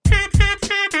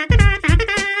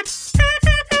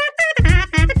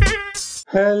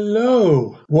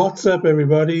Hello, what's up,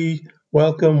 everybody?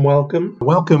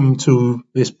 Welcome to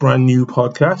this brand new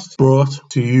podcast brought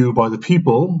to you by the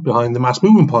people behind the Mass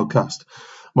Movement podcast.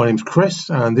 My name's Chris,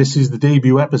 and this is the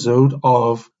debut episode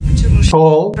of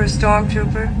Tall for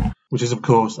Stormtrooper, which is, of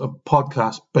course, a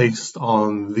podcast based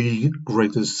on the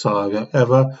greatest saga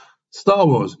ever, Star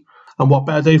Wars. And what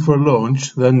better day for a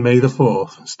launch than May the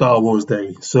 4th, Star Wars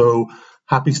Day. So,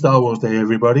 happy Star Wars Day,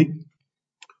 everybody.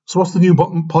 So what's the new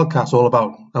podcast all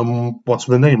about? And what's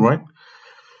the name, right?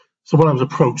 So when I was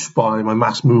approached by my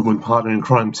Mass Movement partner in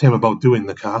crime, Tim, about doing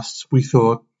the cast, we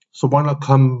thought, so why not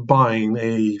combine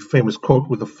a famous quote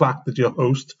with the fact that your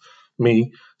host,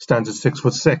 me, stands at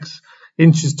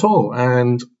 6'6" tall,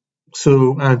 and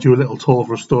so add you a little tall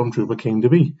for a Stormtrooper came to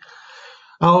be.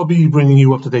 I'll be bringing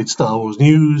you up-to-date Star Wars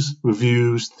news,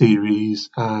 reviews, theories,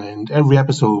 and every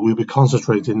episode we'll be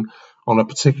concentrating on a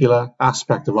particular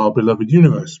aspect of our beloved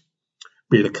universe,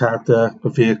 be it a character, a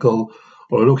vehicle,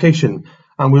 or a location.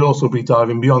 And we'll also be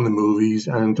diving beyond the movies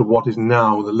and into what is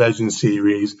now the Legends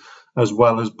series, as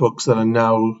well as books that are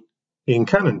now in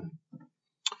canon.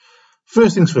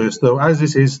 First things first, though, as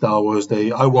this is Star Wars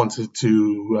Day, I wanted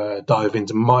to dive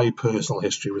into my personal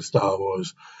history with Star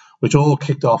Wars, which all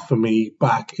kicked off for me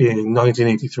back in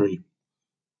 1983.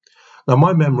 Now,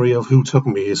 my memory of who took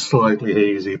me is slightly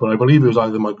hazy, but I believe it was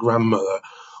either my grandmother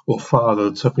or father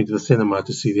that took me to the cinema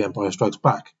to see The Empire Strikes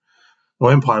Back. Now,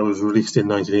 Empire was released in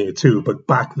 1982, but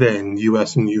back then,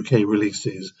 US and UK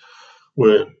releases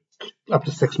were up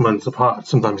to 6 months apart,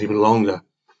 sometimes even longer.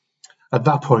 At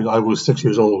that point, I was 6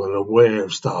 years old and aware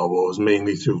of Star Wars,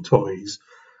 mainly through toys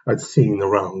I'd seen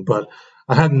around, but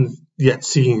I hadn't yet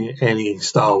seen any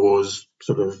Star Wars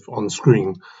sort of on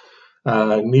screen.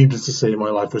 Needless to say, my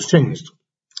life was changed.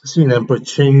 Seeing Empire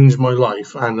changed my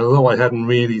life, and although I hadn't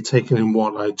really taken in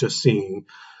what I'd just seen,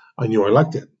 I knew I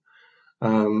liked it.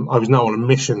 I was now on a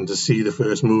mission to see the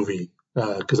first movie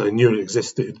because I knew it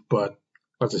existed, but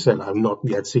as I said, I've not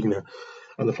yet seen it.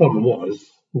 And the problem was,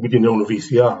 we didn't own a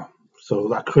VCR. So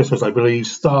that Christmas, I believe,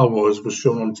 Star Wars was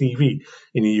shown on TV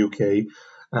in the UK,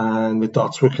 and the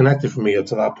dots were connected for me up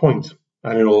to that point,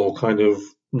 and it all kind of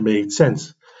made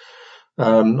sense.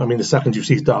 The second you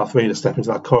see Darth Vader step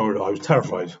into that corridor, I was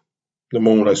terrified. The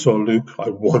moment I saw Luke, I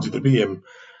wanted to be him,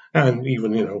 and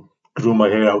even, grew my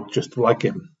hair out just to like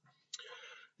him.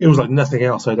 It was like nothing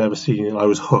else I'd ever seen, and I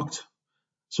was hooked.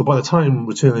 So by the time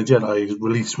Return of the Jedi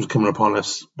release was coming upon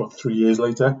us, about 3 years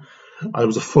later, I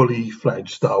was a fully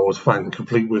fledged Star Wars fan,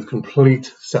 complete with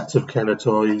complete sets of Kenner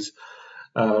toys,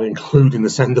 including the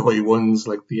send-away ones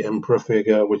like the Emperor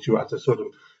figure, which you had to sort of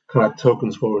collect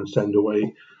tokens for and send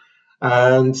away.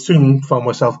 And soon found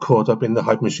myself caught up in the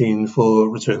hype machine for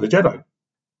Return of the Jedi.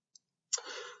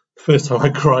 The first time I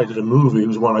cried at a movie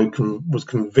was when I was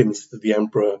convinced that the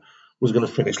Emperor was going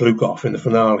to finish Luke off in the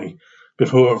finale,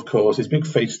 before, of course, his big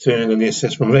face turn and the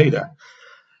assist from Vader.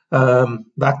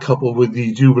 That coupled with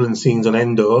the jubilant scenes on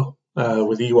Endor,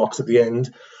 with Ewoks at the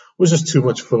end, was just too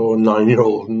much for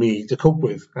 9-year-old me to cope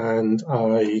with, and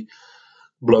I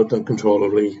blooded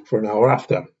uncontrollably for an hour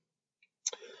after.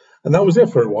 And that was it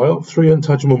for a while. 3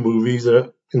 untouchable movies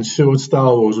that ensured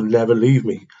Star Wars would never leave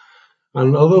me.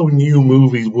 And although new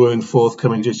movies weren't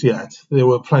forthcoming just yet, there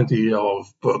were plenty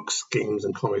of books, games,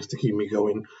 and comics to keep me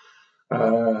going.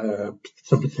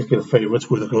 Some particular favourites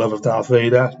were The Glove of Darth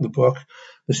Vader, the book,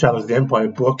 The Shadows of the Empire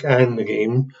book, and the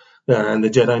game, and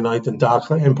the Jedi Knight and Dark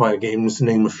Empire games, to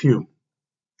name a few.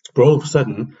 But all of a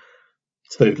sudden,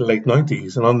 it's the late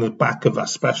 90s, and on the back of that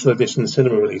special edition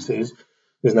cinema releases,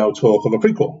 there's now talk of a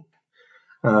prequel.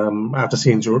 After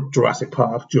seeing Jurassic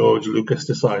Park, George Lucas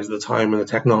decides the time and the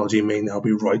technology may now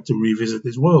be right to revisit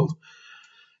this world.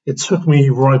 It took me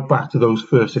right back to those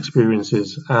first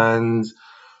experiences, and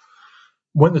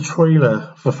when the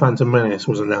trailer for Phantom Menace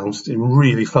was announced, it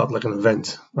really felt like an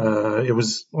event. It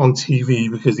was on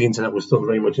TV because the internet was still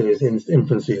very much in its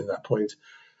infancy at that point.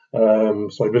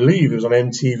 So I believe it was on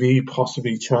MTV,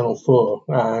 possibly Channel 4,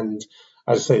 and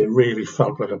as I say, it really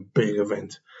felt like a big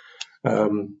event.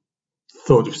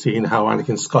 Thought of seeing how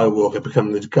Anakin Skywalker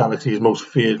became the galaxy's most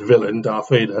feared villain, Darth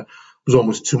Vader, was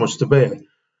almost too much to bear.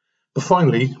 But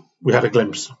finally, we had a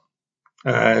glimpse.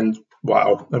 And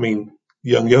wow,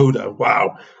 young Yoda,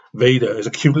 wow. Vader is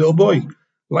a cute little boy.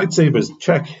 Lightsabers,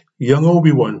 check. Young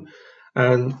Obi-Wan.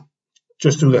 And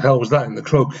just who the hell was that in the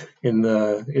cloak in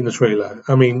the trailer?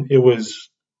 It was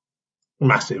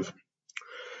massive.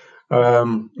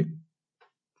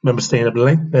 Remember staying up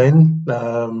late then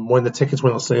when the tickets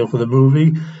went on sale for the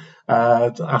movie.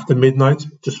 After midnight,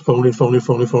 just phoning until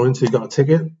you got a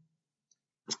ticket.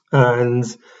 And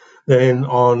Then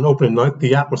on opening night,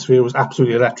 the atmosphere was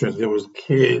absolutely electric. There was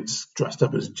kids dressed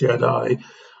up as Jedi,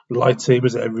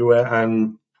 lightsabers everywhere,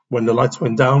 and when the lights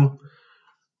went down,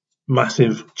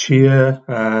 massive cheer,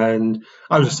 and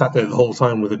I was just sat there the whole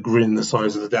time with a grin the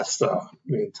size of the Death Star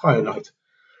the entire night.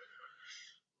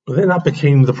 But then that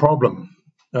became the problem.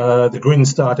 The grin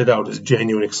started out as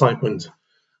genuine excitement.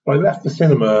 I left the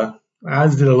cinema,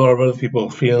 as did a lot of other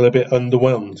people, feeling a bit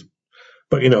underwhelmed,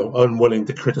 but unwilling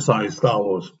to criticize Star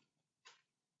Wars.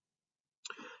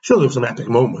 Sure, there were some epic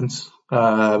moments.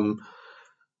 Obi-Wan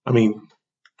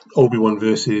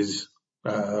versus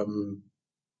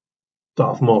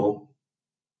Darth Maul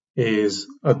is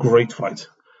a great fight.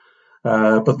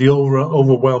 But the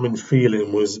overwhelming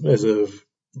feeling was as of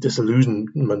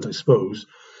disillusionment, I suppose.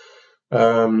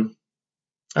 And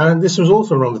this was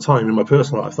also around the time in my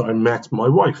personal life that I met my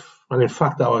wife. And in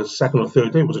fact, our second or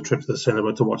third date was a trip to the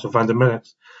cinema to watch The Phantom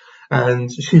Menace.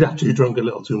 And she'd actually drunk a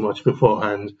little too much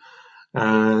beforehand.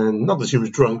 And not that she was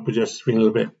drunk, but just feeling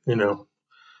a bit,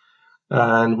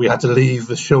 And we had to leave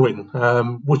the showing,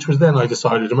 which was then I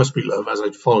decided it must be love, as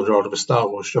I'd followed her out of a Star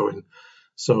Wars showing.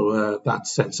 So that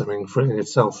said something for it in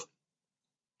itself.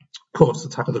 Of course,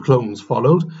 Attack of the Clones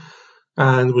followed,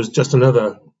 and was just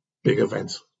another big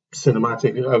event,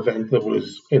 cinematic event that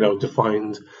was,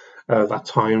 defined that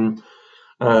time.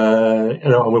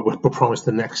 And we were promised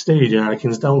the next stage in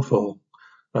Anakin's downfall.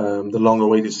 The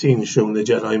long-awaited scene showing the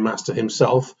Jedi Master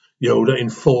himself, Yoda, in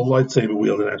full lightsaber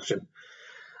wielding action.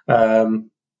 But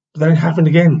then it happened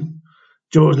again.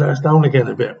 George let us down again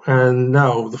a bit, and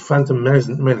now the Phantom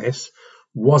Menace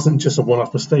wasn't just a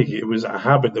one-off mistake; it was a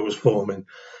habit that was forming,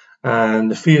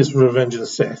 and the fears for Revenge of the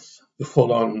Sith, the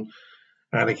full-on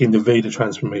Anakin the Vader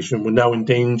transformation, were now in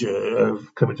danger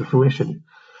of coming to fruition.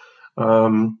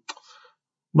 My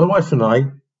wife and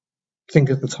I think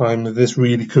at the time that this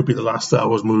really could be the last Star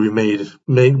Wars movie made.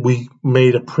 We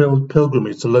made a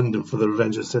pilgrimage to London for the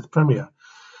Revenge of the Sith premiere,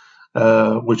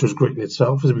 which was great in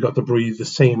itself, as we got to breathe the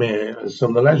same air as some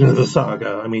of the legends of the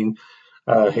saga.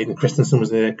 Hayden Christensen was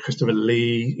there, Christopher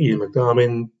Lee, Ian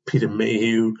McDiarmid, Peter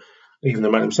Mayhew, even the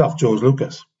man himself, George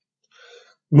Lucas.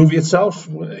 The movie itself,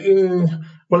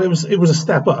 it was a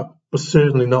step up, but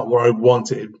certainly not what I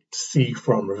wanted to see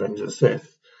from Revenge of the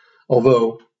Sith.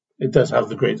 Although it does have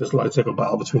the greatest lightsaber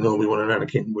battle between Obi-Wan and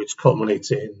Anakin, which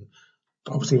culminates in,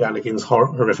 obviously, Anakin's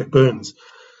horrific burns.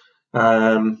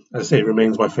 As I say, it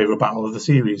remains my favourite battle of the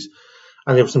series.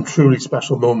 And there were some truly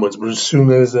special moments, but as soon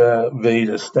as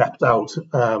Vader stepped out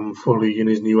fully in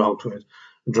his new outfit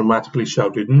and dramatically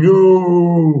shouted,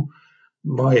 "No!"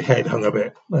 my head hung a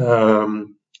bit.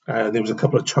 There was a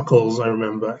couple of chuckles, I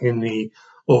remember, in the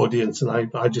audience,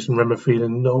 and I just remember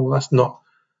feeling, no, that's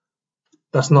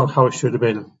not how it should have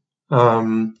been.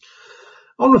 On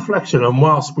reflection, and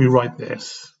whilst we write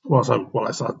this, I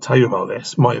start to tell you about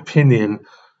this, my opinion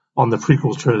on the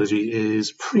prequel trilogy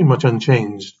is pretty much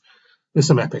unchanged. There's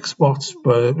some epic spots,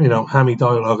 but hammy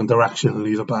dialogue and direction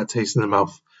leave a bad taste in the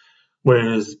mouth.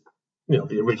 Whereas,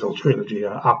 the original trilogy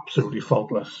are absolutely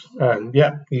faultless, and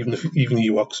even the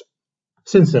Ewoks.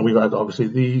 Since then, we've had obviously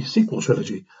the sequel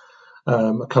trilogy,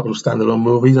 a couple of standalone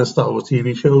movies and Star Wars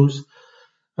TV shows.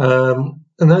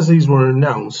 And as these were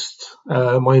announced,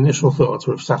 my initial thoughts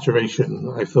were of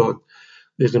saturation. I thought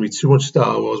there's going to be too much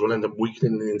Star Wars, will end up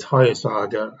weakening the entire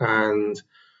saga. And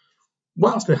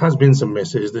whilst there has been some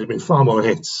misses, there have been far more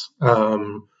hits.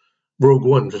 Rogue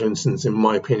One, for instance, in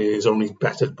my opinion, is only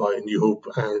bettered by A New Hope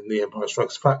and The Empire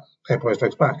Strikes Back.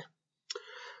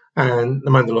 And The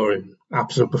Mandalorian,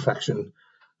 absolute perfection.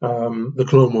 The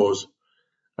Clone Wars,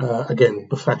 again,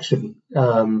 perfection.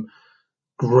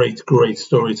 Great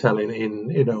storytelling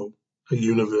in a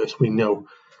universe we know.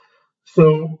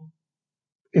 So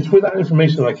it's with that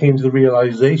information that I came to the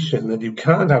realization that you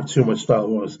can't have too much Star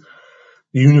Wars.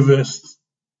 The universe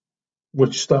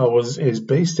which Star Wars is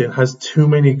based in has too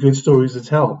many good stories to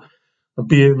tell.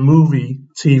 Be it movie,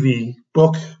 TV,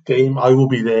 book, game, I will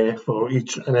be there for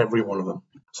each and every one of them.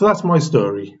 So that's my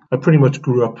story. I pretty much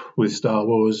grew up with Star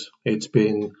Wars. It's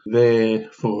been there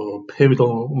for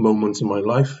pivotal moments in my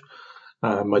life.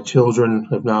 My children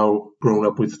have now grown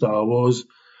up with Star Wars.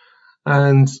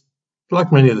 And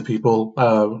like many other people,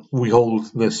 we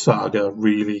hold this saga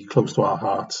really close to our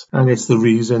hearts. And it's the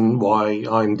reason why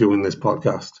I'm doing this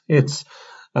podcast. It's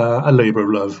a labour of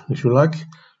love, if you like.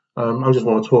 I just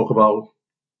want to talk about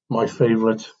my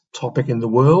favourite topic in the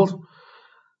world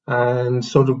and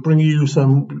sort of bring you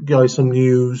some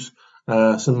news,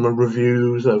 some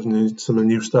reviews of some of the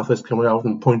new stuff that's coming out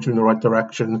and point you in the right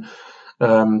direction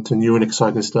to new and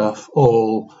exciting stuff,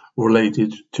 all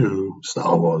related to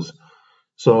Star Wars.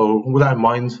 So with that in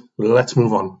mind, let's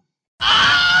move on.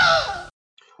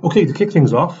 Okay, to kick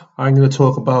things off, I'm going to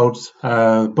talk about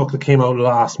a book that came out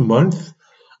last month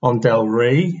on Del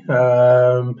Rey.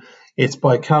 It's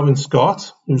by Calvin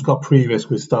Scott, who's got previous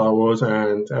with Star Wars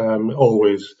and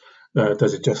always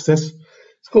does it justice.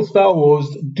 It's called Star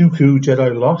Wars Dooku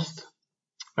Jedi Lost.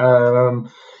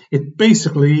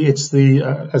 It's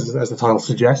the as the title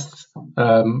suggests,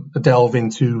 a delve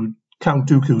into Count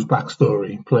Dooku's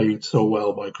backstory, played so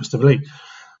well by Christopher Lee.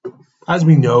 As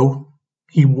we know,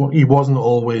 he wasn't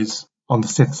always on the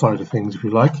Sith side of things, if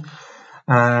you like,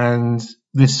 and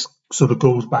this sort of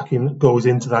goes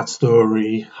into that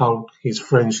story, how his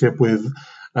friendship with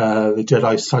the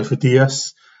Jedi Cypher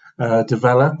Dyas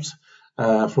developed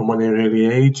from an early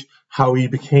age, how he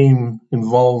became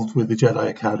involved with the Jedi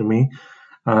Academy,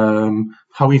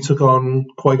 how he took on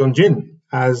Qui-Gon Jinn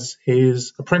as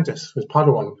his apprentice, his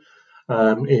Padawan,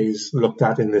 is looked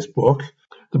at in this book.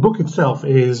 The book itself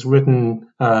is written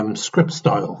script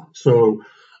style, so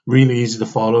really easy to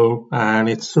follow, and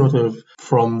it's sort of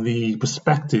from the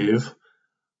perspective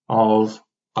of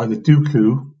either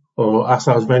Dooku or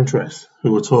Asajj Ventress,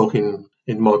 who are talking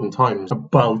in modern times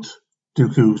about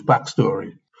Dooku's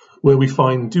backstory, where we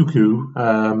find Dooku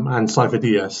and Cypher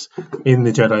Dyas in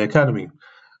the Jedi Academy,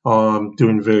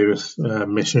 doing various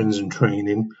missions and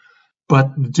training.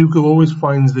 But Dooku always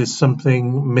finds there's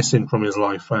something missing from his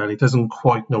life, and he doesn't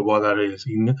quite know what that is.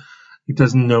 He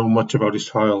doesn't know much about his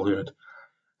childhood,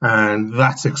 and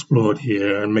that's explored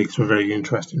here and makes for very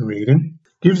interesting reading.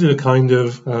 Gives it a kind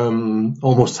of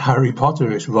almost Harry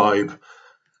Potter-ish vibe,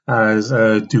 as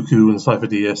Dooku and Cypher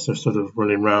Dyas are sort of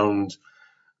running around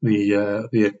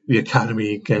the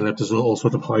academy, getting up to all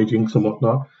sorts of hijinks and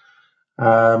whatnot.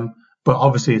 But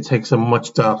obviously, it takes a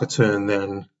much darker turn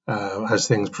then as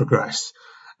things progress,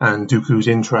 and Dooku's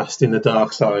interest in the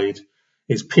dark side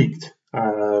is piqued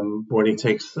when he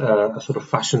takes a sort of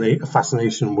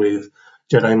fascination with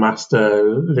Jedi Master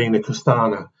Lena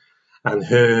Kostana and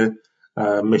her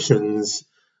missions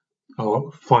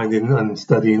of finding and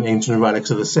studying ancient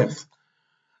relics of the Sith.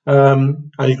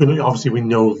 And obviously we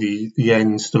know the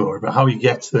end story, but how he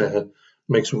gets there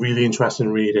makes really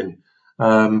interesting reading.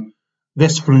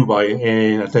 This flew by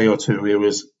in a day or two. It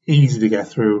was easy to get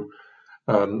through.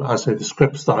 I say the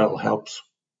script style helps,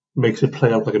 makes it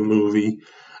play out like a movie.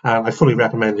 I fully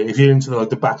recommend it. If you're into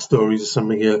the backstories of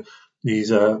some of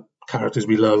these characters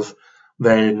we love,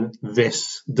 then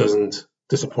this doesn't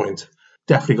disappoint.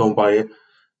 Definitely go and buy it.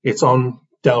 It's on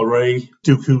Del Rey,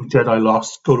 Dooku Jedi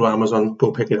Lost. Go to Amazon,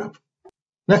 go pick it up.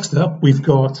 Next up, we've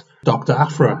got Dr.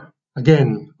 Aphra,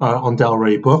 again on Del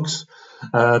Rey Books.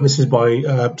 This is by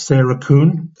Sarah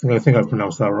Kuhn. I think I've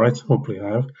pronounced that right. Hopefully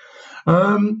I have.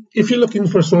 If you're looking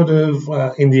for a sort of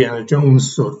Indiana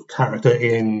Jones sort of character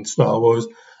in Star Wars,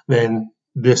 then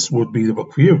this would be the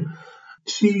book for you.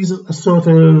 She's a sort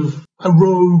of a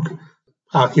rogue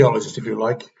archaeologist, if you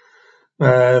like.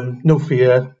 No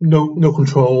fear, no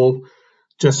control,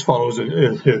 just follows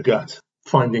her gut,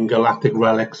 finding galactic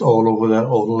relics all over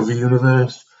the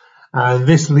universe. And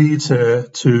this leads her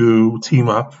to team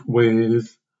up with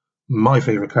my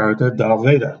favourite character, Darth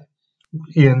Vader.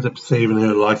 He ends up saving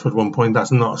her life at one point.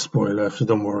 That's not a spoiler, so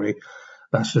don't worry.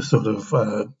 That's just sort of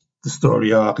the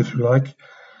story arc, if you like.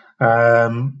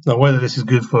 Now, whether this is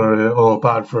good for her or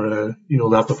bad for her,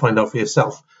 you'll have to find out for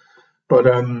yourself. But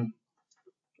and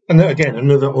again,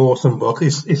 another awesome book.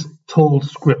 It's told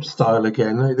script style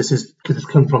again. This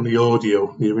comes from the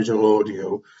original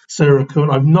audio. Sarah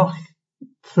Kuhn, I'm not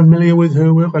familiar with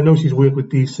her work. I know she's worked with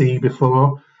DC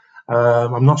before.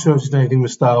 I'm not sure if she's done anything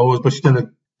with Star Wars, but she's done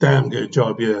a damn good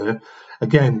job here.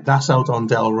 Again, that's out on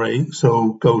Del Rey,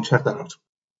 so go check that out.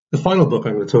 The final book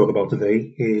I'm going to talk about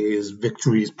today is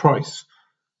Victory's Price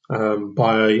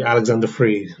by Alexander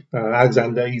Freed.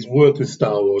 Alexander, he's worked with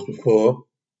Star Wars before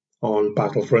on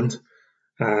Battlefront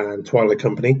and Twilight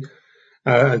Company,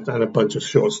 and a bunch of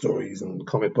short stories and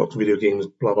comic books, video games,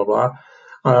 blah, blah,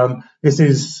 blah. This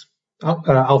is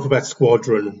Alphabet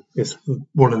Squadron. It's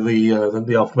one of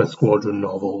the Alphabet Squadron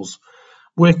novels,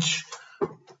 which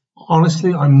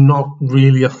honestly I'm not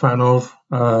really a fan of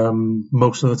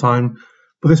most of the time,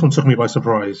 but this one took me by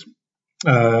surprise.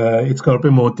 It's got a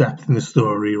bit more depth in the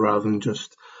story rather than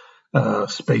just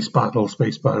space battle, but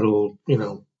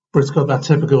it's got that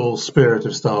typical spirit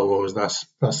of Star Wars, that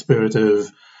spirit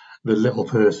of the little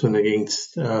person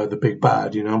against the big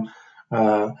bad,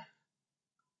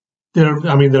 They're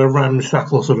a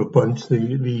ramshackle sort of bunch,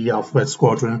 the Alphabet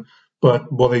Squadron,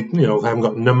 but what they haven't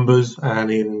got numbers,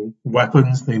 and in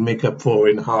weapons they make up for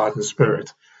in heart and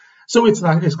spirit. So it's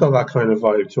got that kind of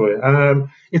vibe to it.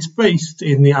 It's based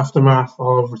in the aftermath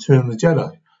of Return of the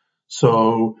Jedi,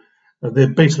 so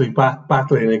they're basically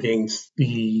battling against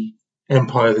the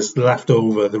Empire that's left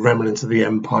over, the remnants of the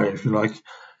Empire, if you like,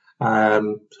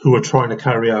 who are trying to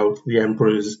carry out the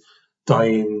Emperor's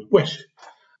dying wish.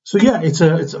 So yeah, it's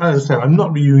as I said, I'm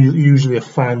not usually a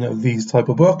fan of these type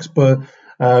of books, but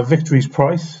Victory's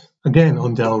Price, again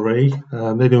on Del Rey,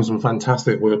 they're doing some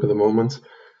fantastic work at the moment.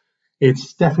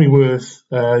 It's definitely worth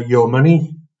your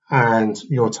money and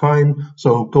your time,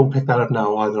 so go pick that up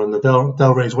now, either on the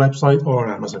Del Rey's website or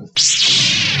on Amazon.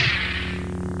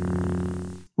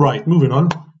 Right, moving on.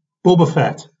 Boba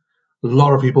Fett, a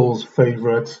lot of people's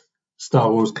favourite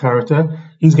Star Wars character.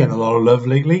 He's getting a lot of love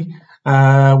lately,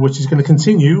 which is going to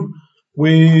continue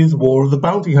with War of the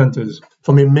Bounty Hunters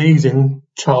from the amazing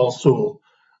Charles Soule.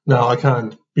 Now, I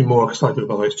can't be more excited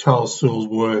about this. Charles Soule's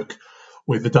work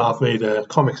with the Darth Vader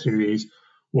comic series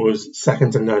was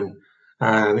second to none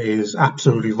and is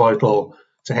absolutely vital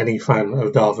to any fan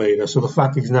of Darth Vader. So the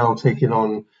fact he's now taking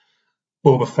on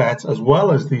Boba Fett as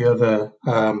well as the other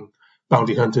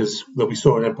bounty hunters that we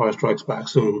saw in Empire Strikes Back,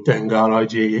 so Dengar,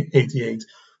 IG-88,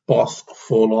 Bossk,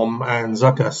 4-LOM, and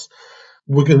Zuckuss.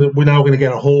 We're now going to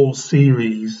get a whole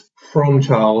series from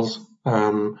Charles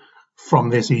from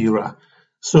this era.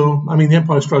 So, I mean, The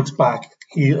Empire Strikes Back,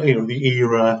 the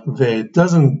era there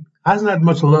hasn't had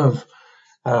much love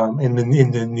in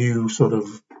the new sort of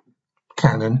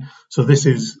canon. So this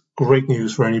is great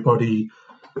news for anybody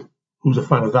who's a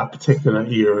fan of that particular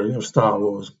era of Star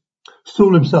Wars.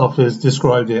 Soule himself has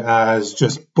described it as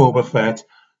just Boba Fett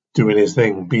doing his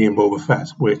thing, being Boba Fett,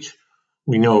 which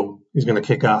we know is going to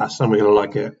kick ass and we're going to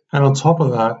like it. And on top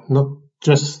of that, not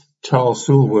just Charles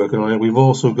Soule working on it, we've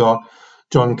also got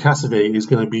John Cassaday is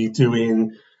going to be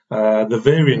doing the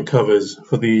variant covers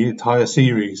for the entire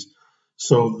series.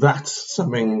 So that's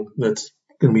something that's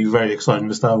going to be very exciting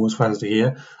for Star Wars fans to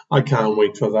hear. I can't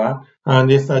wait for that.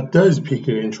 And if that does pique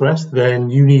your interest, then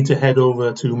you need to head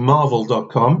over to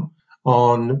marvel.com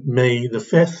on May the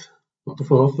 5th, not the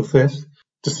 4th, the 5th,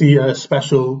 to see a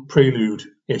special prelude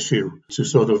issue to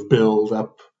sort of build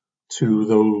up to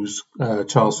those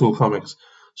Charles Soule comics.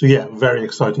 So yeah, very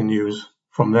exciting news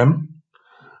from them.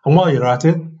 And while you're at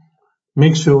it,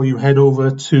 make sure you head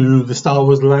over to the Star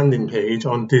Wars landing page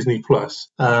on Disney+.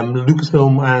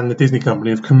 Lucasfilm and the Disney Company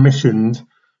have commissioned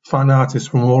fan artists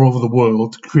from all over the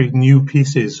world to create new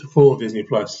pieces for Disney+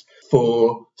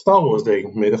 for Star Wars Day,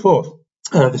 May the 4th.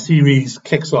 The series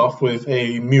kicks off with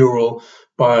a mural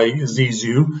by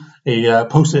Zizou, a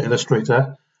poster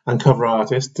illustrator and cover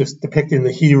artist, just depicting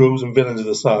the heroes and villains of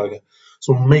the saga.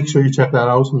 So make sure you check that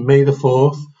out, May the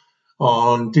 4th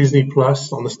on Disney+,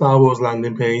 on the Star Wars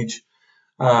landing page.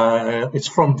 It's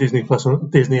from Disney and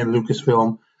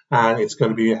Lucasfilm, and it's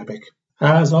going to be epic.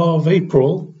 As of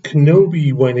April,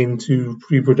 Kenobi went into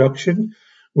pre-production,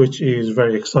 which is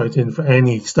very exciting for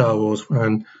any Star Wars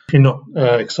fan. If you're not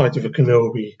excited for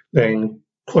Kenobi, then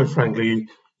quite frankly,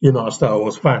 you're not a Star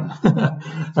Wars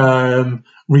fan.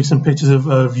 Recent pictures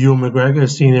of Ewan McGregor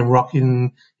seen him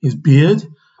rocking his beard.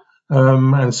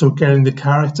 And so getting the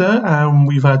character,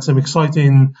 we've had some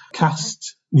exciting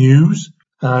cast news,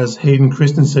 as Hayden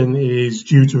Christensen is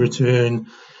due to return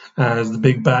as the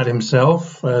big bad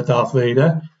himself, Darth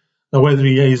Vader. Now, whether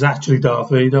he is actually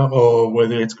Darth Vader or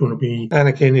whether it's going to be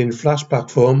Anakin in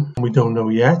flashback form, we don't know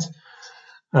yet.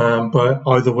 But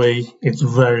either way, it's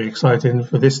very exciting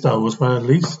for this Star Wars fan at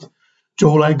least.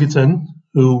 Joel Edgerton,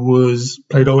 who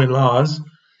played Owen Lars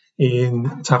in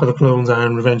Attack of the Clones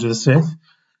and Revenge of the Sith,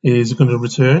 is going to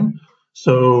return.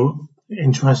 So,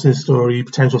 interesting story,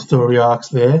 potential story arcs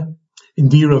there.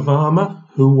 Indira Varma,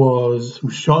 who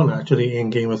shone actually in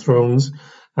Game of Thrones,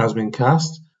 has been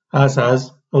cast, as has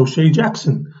O'Shea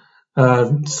Jackson,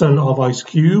 son of Ice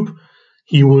Cube.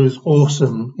 He was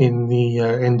awesome in the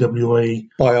NWA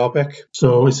biopic,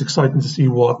 so it's exciting to see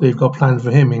what they've got planned for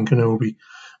him in Kenobi.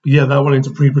 But yeah, that went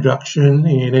into pre-production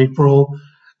in April,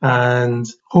 and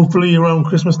hopefully around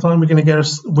Christmas time we're going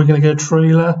to get a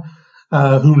trailer.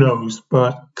 Who knows?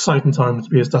 But exciting time to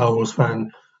be a Star Wars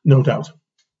fan, no doubt.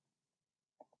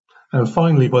 And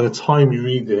finally, by the time you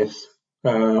read this,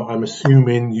 I'm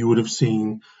assuming you would have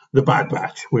seen The Bad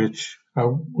Batch, which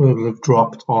will have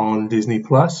dropped on Disney+.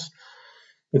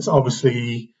 It's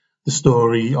obviously the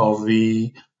story of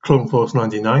the Clone Force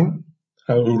 99,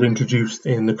 who were introduced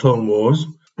in the Clone Wars.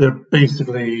 They're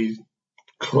basically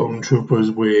clone troopers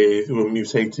who were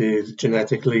mutated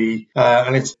genetically,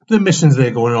 and it's the missions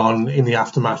they're going on in the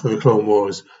aftermath of the Clone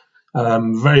Wars.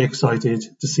 Very excited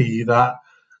to see that.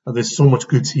 There's so much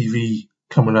good TV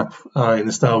coming up in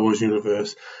the Star Wars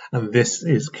universe, and this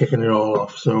is kicking it all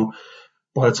off. So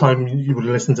by the time you would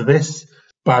listen to this,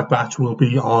 Bad Batch will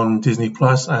be on Disney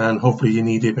Plus, and hopefully you're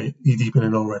knee deep in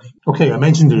it already. Okay, I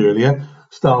mentioned it earlier.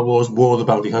 Star Wars War of the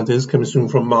Bounty Hunters coming soon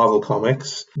from Marvel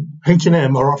Comics.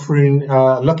 H&M are offering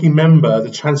a lucky member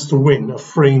the chance to win a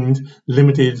framed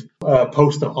limited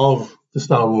poster of the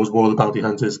Star Wars War of the Bounty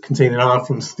Hunters containing art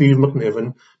from Steve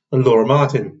McNiven and Laura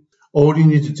Martin. All you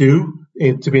need to do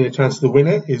to be in a chance to win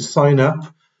it is sign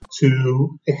up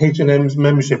to H&M's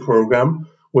membership program,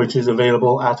 which is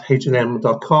available at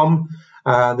hm.com.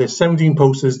 There's 17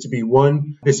 posters to be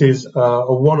won. This is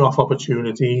a one-off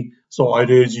opportunity, so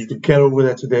I'd urge you to get over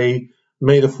there today,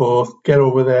 May the 4th, get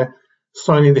over there,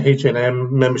 sign in the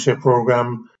H&M membership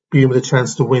program, be with a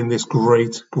chance to win this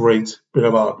great bit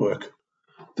of artwork.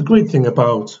 The great thing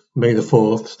about May the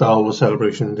 4th, Star Wars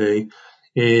Celebration Day,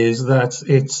 is that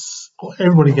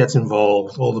everybody gets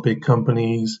involved, all the big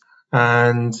companies,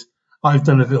 and I've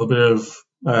done a little bit of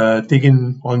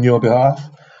digging on your behalf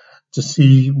to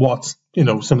see what's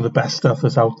some of the best stuff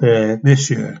that's out there this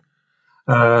year.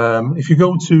 If you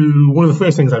go to one of the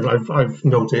first things I've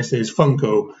noticed is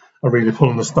Funko are really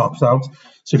pulling the stops out.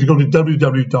 So if you go to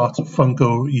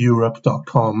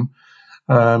www.funkoeurope.com,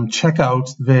 check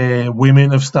out their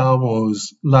Women of Star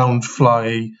Wars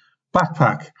Loungefly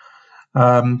backpack.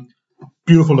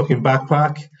 Beautiful looking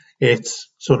backpack. It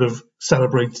sort of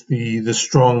celebrates the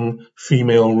strong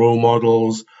female role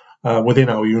models within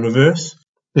our universe.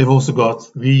 They've also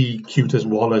got the cutest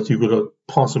wallet you could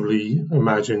possibly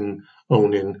imagine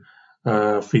owning,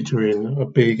 featuring a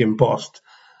big embossed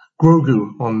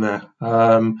Grogu on there.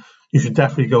 You should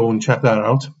definitely go and check that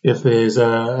out. If there's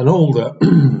an older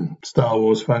Star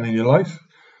Wars fan in your life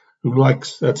who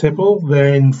likes a tipple,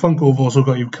 then Funko have also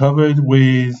got you covered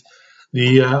with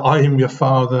the I Am Your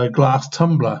Father glass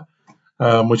tumbler,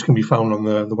 which can be found on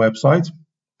the website.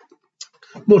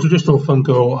 More traditional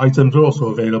Funko items are also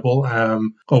available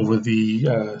over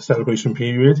the celebration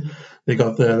period. They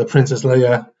got the Princess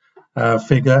Leia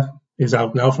figure is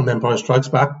out now from Empire Strikes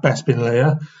Back, Bespin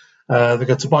Leia. They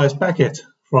got Tobias Beckett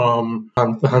from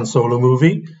the Han Solo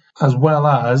movie, as well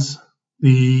as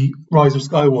the Rise of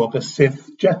Skywalker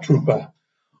Sith Jet Trooper.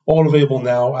 All available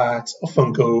now at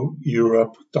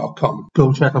funkoeurope.com.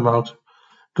 Go check them out.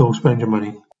 Go spend your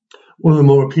money. One of the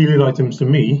more appealing items to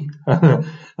me,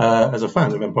 as a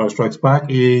fan of Empire Strikes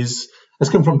Back, has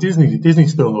come from Disney. The Disney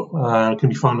Store can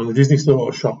be found on the Disney Store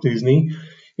or Shop Disney.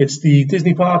 It's the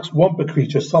Disney Parks Wampa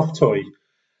Creature soft toy.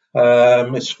 I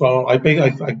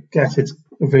guess it's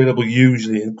available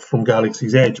usually from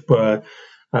Galaxy's Edge, but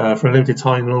for a limited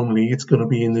time only, it's going to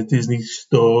be in the Disney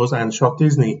stores and Shop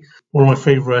Disney. One of my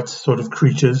favourite sort of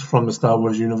creatures from the Star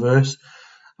Wars universe.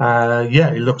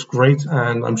 It looks great,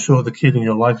 and I'm sure the kid in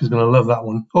your life is going to love that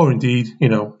one, or indeed,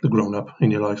 the grown-up in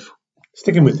your life.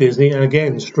 Sticking with Disney, and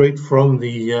again, straight from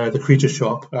the creature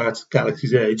shop at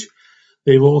Galaxy's Edge,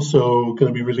 they've also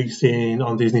going to be releasing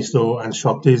on Disney Store and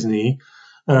Shop Disney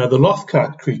the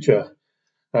Lothcat creature,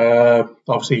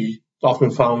 obviously often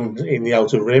found in the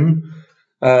Outer Rim.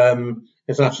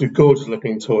 It's an absolutely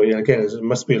gorgeous-looking toy, and again, it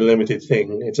must be a limited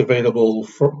thing. It's available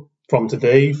from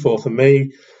today, 4th of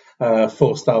May,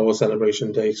 for Star Wars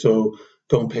Celebration Day, so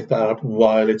go and pick that up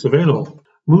while it's available.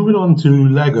 Moving on to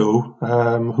Lego,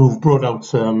 who've brought out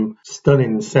some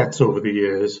stunning sets over the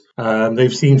years.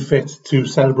 They've seen fit to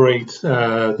celebrate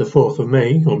the 4th of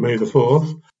May, or May the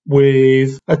 4th,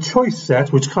 with a choice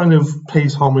set which kind of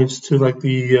pays homage to like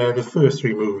the first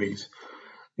three movies,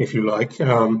 if you like.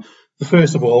 The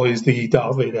first of all is the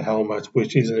Darth Vader helmet,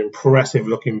 which is an impressive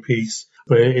looking piece,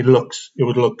 but it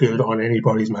would look good on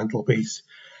anybody's mantelpiece.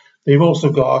 They've also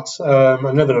got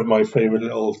another of my favourite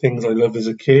little things I loved as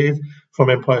a kid from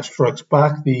Empire Strikes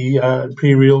Back, the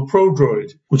Imperial Pro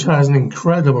Droid, which has an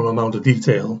incredible amount of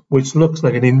detail, which looks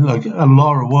like a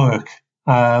lot of work,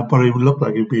 but it would look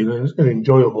like it would be an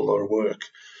enjoyable lot of work.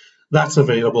 That's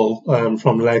available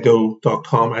from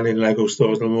Lego.com and in Lego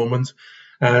stores at the moment.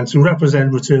 And to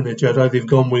represent Return of the Jedi, they've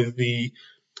gone with the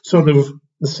sort of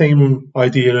the same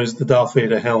idea as the Darth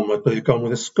Vader helmet, but they've gone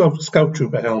with a Scout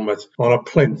Trooper helmet on a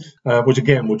plinth, which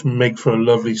again would make for a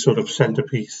lovely sort of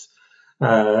centerpiece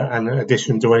and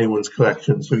addition to anyone's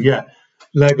collection. So yeah,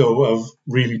 Lego have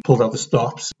really pulled out the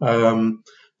stops. Go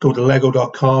to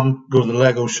Lego.com, go to the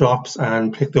Lego shops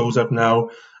and pick those up now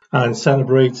and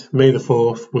celebrate May the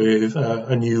 4th with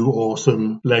a new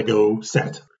awesome Lego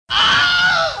set.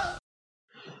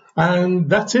 And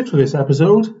that's it for this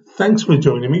episode. Thanks for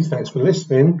joining me. Thanks for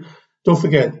listening. Don't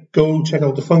forget, go check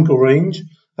out the Funko range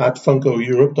at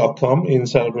funkoeurope.com in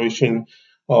celebration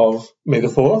of May the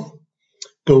 4th.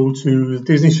 Go to the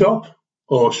Disney shop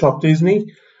or Shop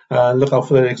Disney and look out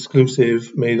for their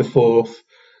exclusive May the 4th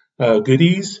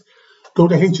goodies. Go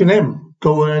to H&M.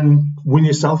 go and win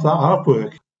yourself that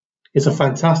artwork. It's a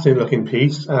fantastic looking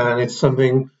piece, and it's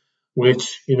something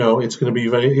which, it's going to be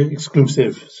very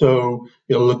exclusive. So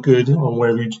it'll look good on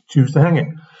wherever you choose to hang it.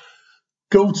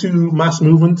 Go to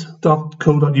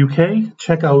massmovement.co.uk,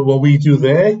 check out what we do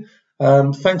there.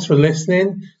 Thanks for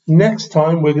listening. Next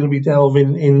time, we're going to be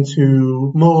delving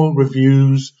into more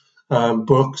reviews,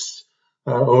 books,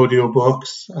 audio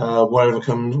books, wherever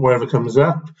comes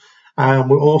up. And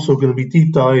we're also going to be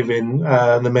deep diving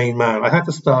the main man. I had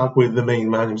to start with the main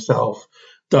man himself,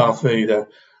 Darth Vader.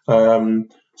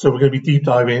 So we're going to be deep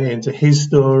diving into his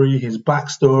story, his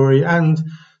backstory, and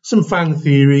some fan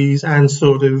theories and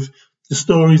sort of the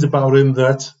stories about him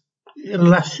that,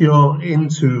 unless you're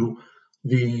into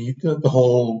the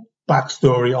whole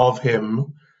backstory of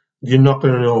him, you're not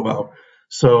going to know about.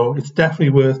 So it's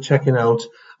definitely worth checking out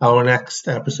our next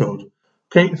episode.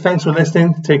 Okay, thanks for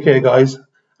listening. Take care, guys,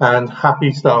 and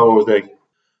happy Star Wars Day.